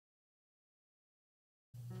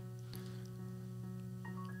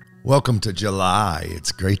Welcome to July.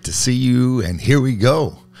 It's great to see you, and here we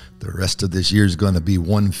go. The rest of this year is going to be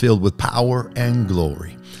one filled with power and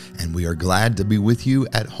glory. And we are glad to be with you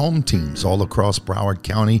at HomeTeams all across Broward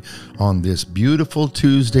County on this beautiful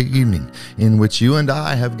Tuesday evening in which you and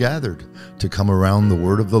I have gathered to come around the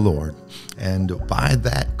word of the Lord. And by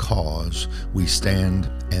that cause, we stand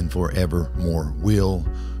and forevermore will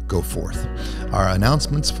go forth. Our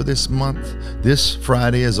announcements for this month: this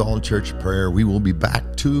Friday is all church prayer. We will be back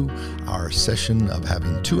to our session of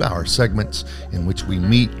having 2-hour segments in which we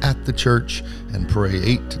meet at the church and pray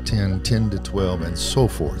 8 to 10, 10 to 12, and so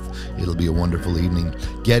forth. It'll be a wonderful evening,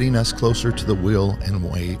 getting us closer to the will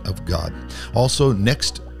and way of God. Also,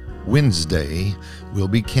 next Wednesday will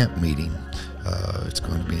be camp meeting. It's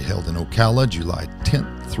going to be held in Ocala, July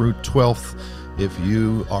 10th through 12th. If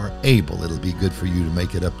you are able, it'll be good for you to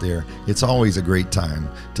make it up there. It's always a great time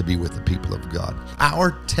to be with the people of God.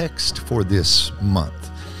 Our text for this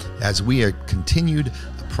month, as we have continued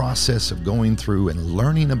a process of going through and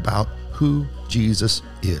learning about who Jesus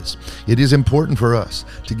is, it is important for us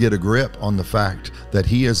to get a grip on the fact that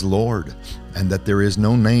He is Lord, and that there is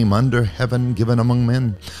no name under heaven given among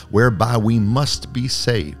men whereby we must be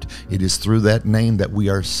saved. It is through that name that we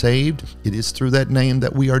are saved. It is through that name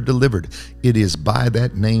that we are delivered. It is by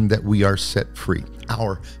that name that we are set free.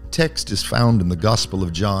 Our text is found in the Gospel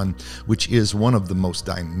of John, which is one of the most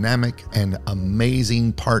dynamic and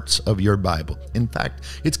amazing parts of your Bible. In fact,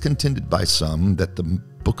 it's contended by some that the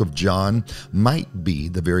book of John might be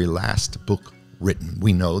the very last book written.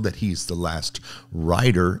 We know that he's the last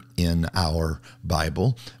writer in our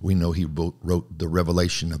Bible. We know he wrote the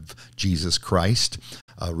revelation of Jesus Christ,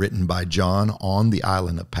 written by John on the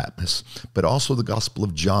island of Patmos. But also the Gospel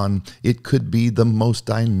of John, it could be the most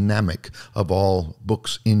dynamic of all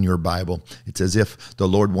books in your Bible. It's as if the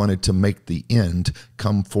Lord wanted to make the end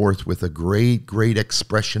come forth with a great, great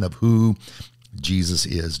expression of who Jesus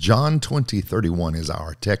is. John 20:31 is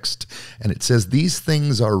our text, and it says, "These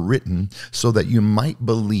things are written so that you might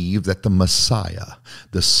believe that the Messiah,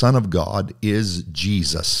 the Son of God, is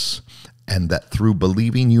Jesus, and that through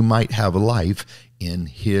believing you might have life in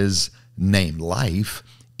His name." Life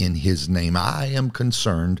in His name. I am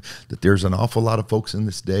concerned that there's an awful lot of folks in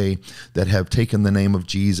this day that have taken the name of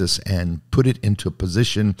Jesus and put it into a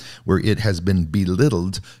position where it has been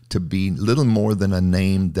belittled to be little more than a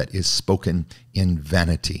name that is spoken in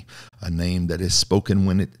vanity, a name that is spoken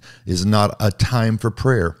when it is not a time for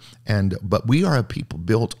prayer. But we are a people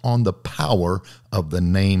built on the power of the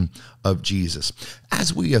name of Jesus.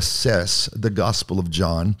 As we assess the Gospel of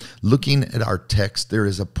John, looking at our text, there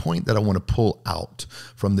is a point that I want to pull out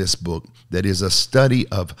from this book that is a study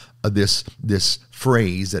of this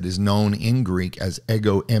phrase that is known in Greek as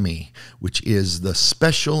ego eimi, which is the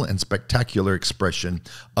special and spectacular expression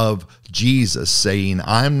of Jesus saying,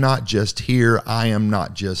 "I'm not just here, I am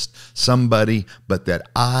not just somebody, but that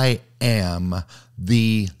I am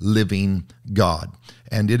the living God."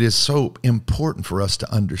 And it is so important for us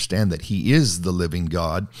to understand that He is the living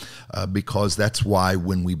God, because that's why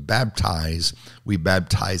when we baptize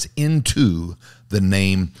into the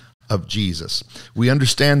name of Jesus. We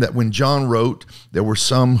understand that when John wrote, there were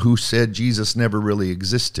some who said Jesus never really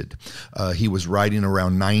existed. He was writing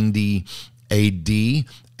around 90 AD,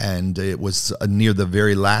 and it was near the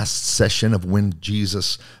very last session of when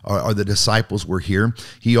Jesus or the disciples were here.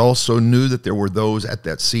 He also knew that there were those at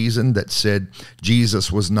that season that said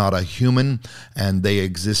Jesus was not a human, and they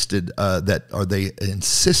insisted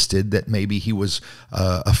that maybe he was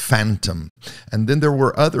a phantom. And then there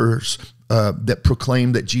were others that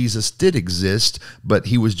proclaimed that Jesus did exist, but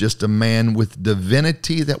he was just a man with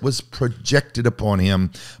divinity that was projected upon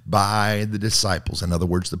him by the disciples. In other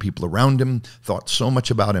words, the people around him thought so much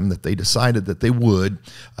about him that they decided that they would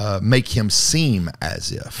make him seem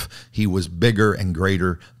as if he was bigger and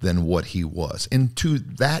greater than what he was. Into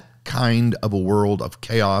that kind of a world of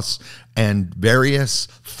chaos and various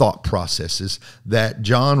thought processes that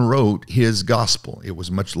John wrote his gospel. It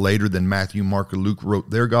was much later than Matthew, Mark, or Luke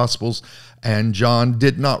wrote their gospels, and John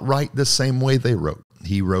did not write the same way they wrote.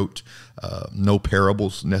 He wrote no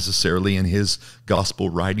parables necessarily in his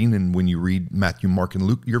gospel writing, and when you read Matthew, Mark, and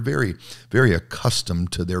Luke, you're very, very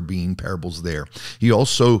accustomed to there being parables there. He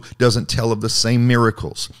also doesn't tell of the same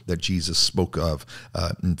miracles that Jesus spoke of.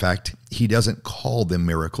 In fact, he doesn't call them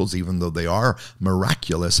miracles, even though they are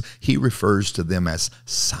miraculous. He refers to them as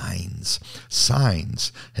signs.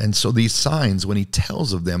 And so these signs, when he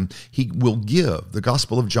tells of them, he will give, the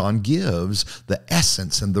Gospel of John gives the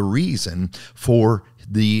essence and the reason for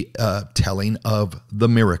the telling of the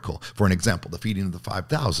miracle. For an example, the feeding of the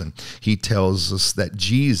 5,000, he tells us that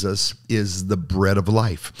Jesus is the bread of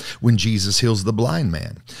life. When Jesus heals the blind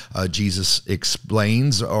man, Jesus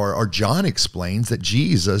explains, or John explains, that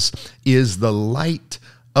Jesus is the light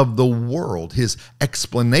of the world. His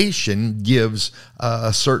explanation gives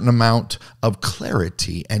a certain amount of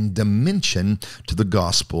clarity and dimension to the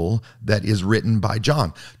gospel that is written by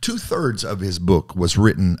John. 2/3 of his book was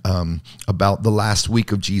written about the last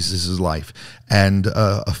week of Jesus' life, and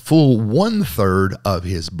a full 1/3 of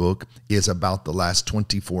his book is about the last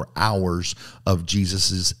 24 hours of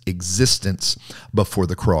Jesus' existence before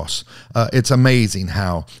the cross. It's amazing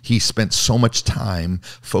how he spent so much time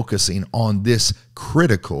focusing on this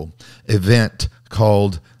critical event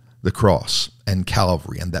called the cross and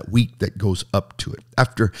Calvary, and that week that goes up to it.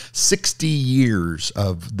 After 60 years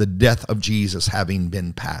of the death of Jesus having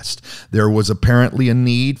been passed, there was apparently a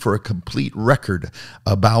need for a complete record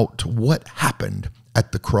about what happened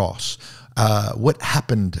at the cross. What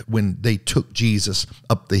happened when they took Jesus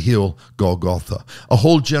up the hill Golgotha. A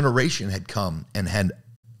whole generation had come and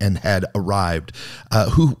had arrived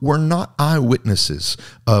who were not eyewitnesses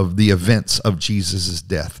of the events of Jesus'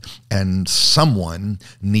 death, and someone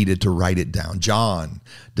needed to write it down. John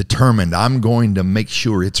determined, I'm going to make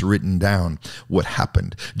sure it's written down what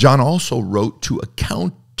happened. John also wrote to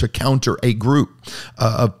counter a group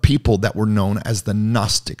of people that were known as the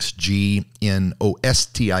Gnostics,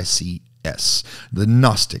 Gnostics. The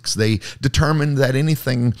Gnostics, they determined that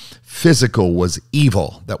anything physical was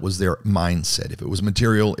evil. That was their mindset. If it was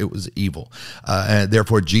material, it was evil. And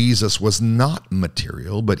therefore, Jesus was not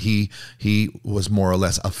material, but he was more or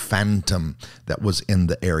less a phantom that was in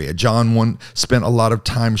the area. John spent a lot of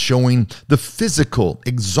time showing the physical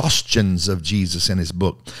exhaustions of Jesus in his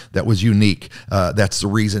book. That was unique. That's the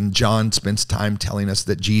reason John spends time telling us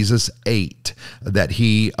that Jesus ate, that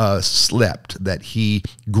he slept, that he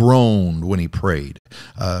groaned when he prayed.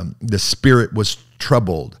 The Spirit was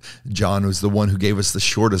troubled. John was the one who gave us the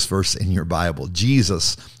shortest verse in your Bible.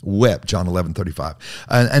 Jesus wept, John 11:35.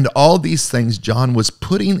 And all these things John was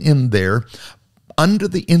putting in there under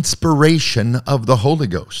the inspiration of the Holy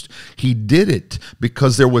Ghost. He did it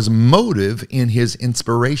because there was motive in his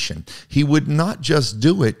inspiration. He would not just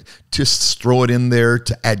do it to throw it in there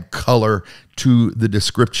to add color to the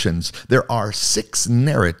descriptions. There are 6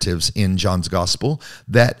 narratives in John's gospel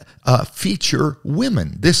that feature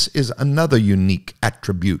women. This is another unique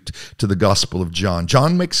attribute to the Gospel of John.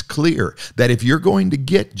 John makes clear that if you're going to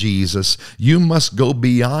get Jesus, you must go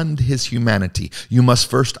beyond his humanity. You must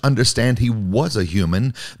first understand he was a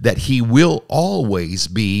human, that he will always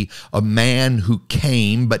be a man who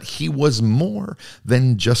came, but he was more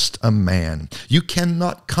than just a man. You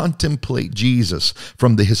cannot contemplate Jesus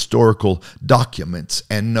from the historical documents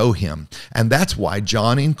and know him. And that's why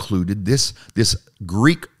John included this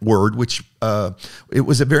Greek word, which it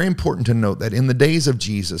was very important to note that in the days of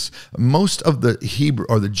Jesus, most of the Hebrew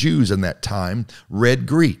or the Jews in that time read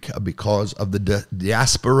Greek because of the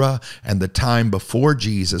diaspora and the time before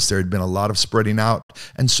Jesus. There had been a lot of spreading out,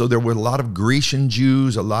 and so there were a lot of Grecian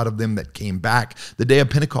Jews, a lot of them that came back. The day of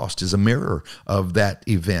Pentecost is a mirror of that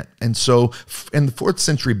event. And so in the 4th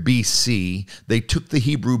century BC, they took the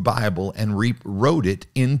Hebrew Bible and rewrote it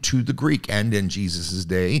into the Greek. And in Jesus'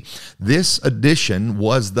 day, this edition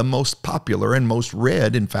was the most popular and most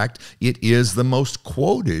read. In fact, it is the most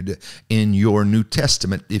quoted in your New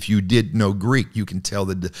Testament. If you did know Greek, you can tell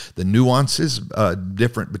the nuances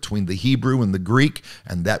different between the Hebrew and the Greek,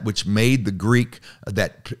 and that which made the Greek,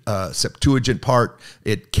 that Septuagint part,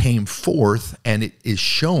 it came forth and it is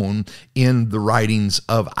shown in the writings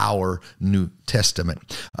of our New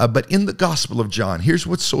Testament. But in the Gospel of John, here's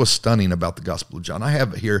what's so stunning about the Gospel of John. I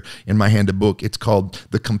have here in my hand a book. It's called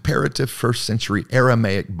The Comparative First Century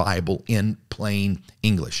Aramaic Bible in Plain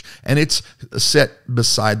English. And it's set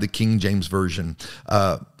beside the King James Version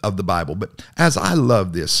of the Bible. But as I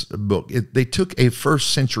love this book, they took a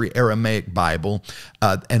first century Aramaic Bible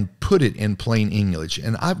and put it in plain English.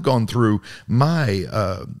 And I've gone through my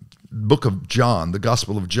book of John, the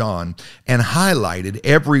Gospel of John, and highlighted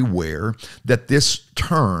everywhere that this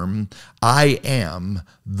term, I am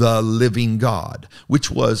the living God, which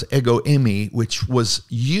was ego eimi, which was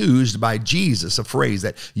used by Jesus, a phrase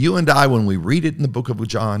that you and I, when we read it in the book of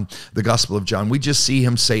John, the Gospel of John, we just see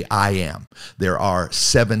him say, I am. There are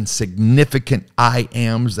 7 significant I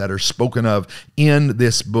ams that are spoken of in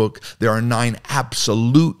this book. There are 9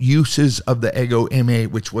 absolute uses of the ego eimi,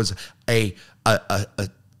 which was a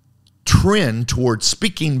trend towards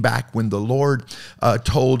speaking back when the Lord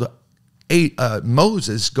told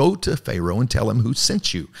Moses, go to Pharaoh and tell him who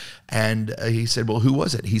sent you. And he said, well, who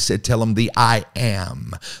was it? He said, tell him the I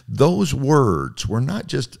am. Those words were not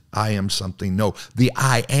just I am something. No, the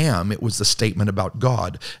I am, it was the statement about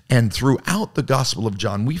God. And throughout the Gospel of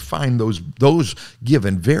John, we find those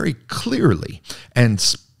given very clearly, and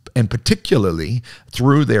particularly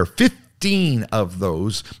through their 15 of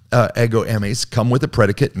those ego emes come with a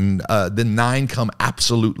predicate, and the 9 come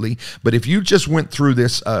absolutely. But if you just went through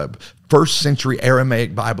this first century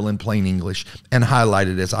Aramaic Bible in plain English and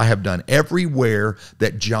highlighted, as I have done, everywhere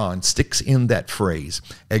that John sticks in that phrase,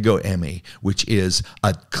 ego eimi, which is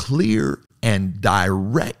a clear and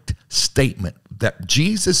direct statement that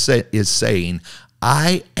Jesus is saying,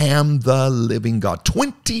 I am the living God.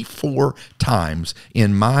 24 times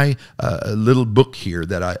in my little book here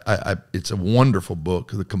that it's a wonderful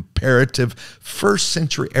book, the comparative first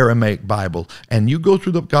century Aramaic Bible. And you go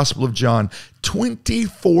through the Gospel of John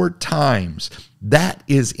 24 times. That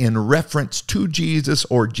is in reference to Jesus,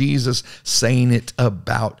 or Jesus saying it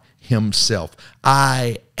about himself.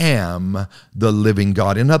 I am the living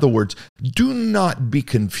God. In other words, do not be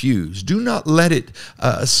confused. Do not let it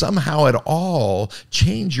somehow at all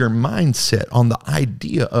change your mindset on the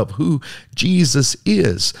idea of who Jesus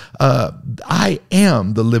is. I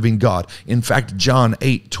am the living God. In fact, John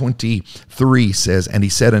 8:23 says, and he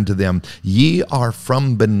said unto them, ye are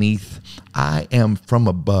from beneath, I am from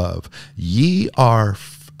above. Ye are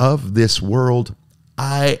of this world,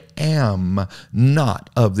 I am not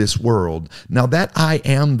of this world. Now that I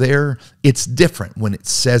am there, it's different when it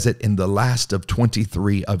says it in the last of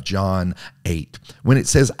 23 of John 8. When it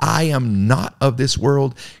says, I am not of this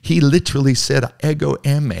world, he literally said ego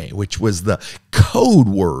eimi, which was the code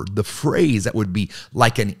word, the phrase that would be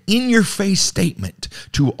like an in-your-face statement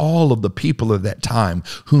to all of the people of that time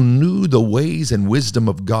who knew the ways and wisdom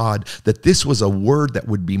of God, that this was a word that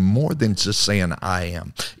would be more than just saying I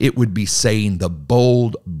am. It would be saying the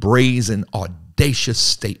bold, brazen, audacious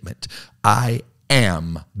statement, I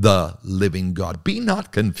am the living God. Be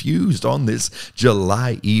not confused on this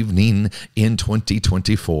July evening in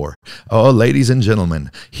 2024. Oh, ladies and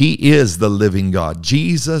gentlemen, he is the living God.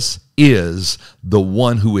 Jesus is the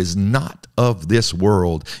one who is not of this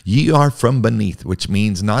world. Ye are from beneath, which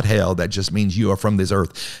means not hell. That just means you are from this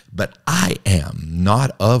earth. But I am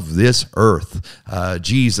not of this earth.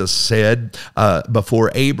 Jesus said,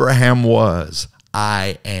 before Abraham was,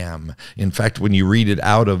 I am. In fact, when you read it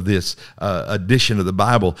out of this edition of the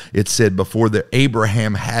Bible, it said before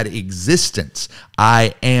Abraham had existence,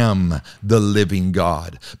 I am the living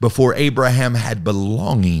God. Before Abraham had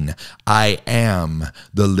belonging, I am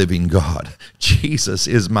the living God. Jesus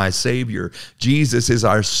is my Savior. Jesus is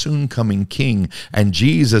our soon coming King. And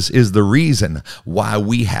Jesus is the reason why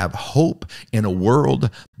we have hope in a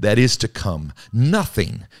world that is to come.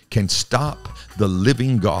 Nothing can stop the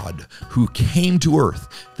living God who came to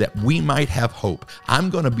earth that we might have hope. I'm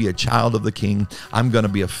going to be a child of the King. I'm going to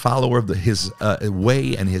be a follower of his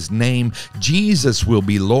way and his name. Jesus will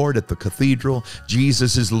be Lord at the cathedral.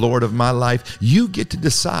 Jesus is Lord of my life. You get to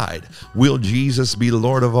decide. Will Jesus be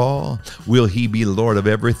Lord of all? Will he be Lord of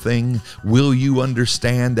everything? Will you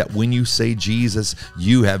understand that when you say Jesus,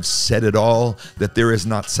 you have said it all, that there is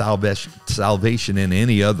not salvation in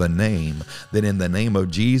any other name than in the name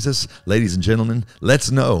of Jesus? Ladies and gentlemen,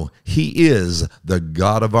 let's know he is the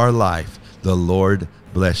God of our life. The Lord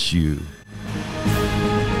bless you.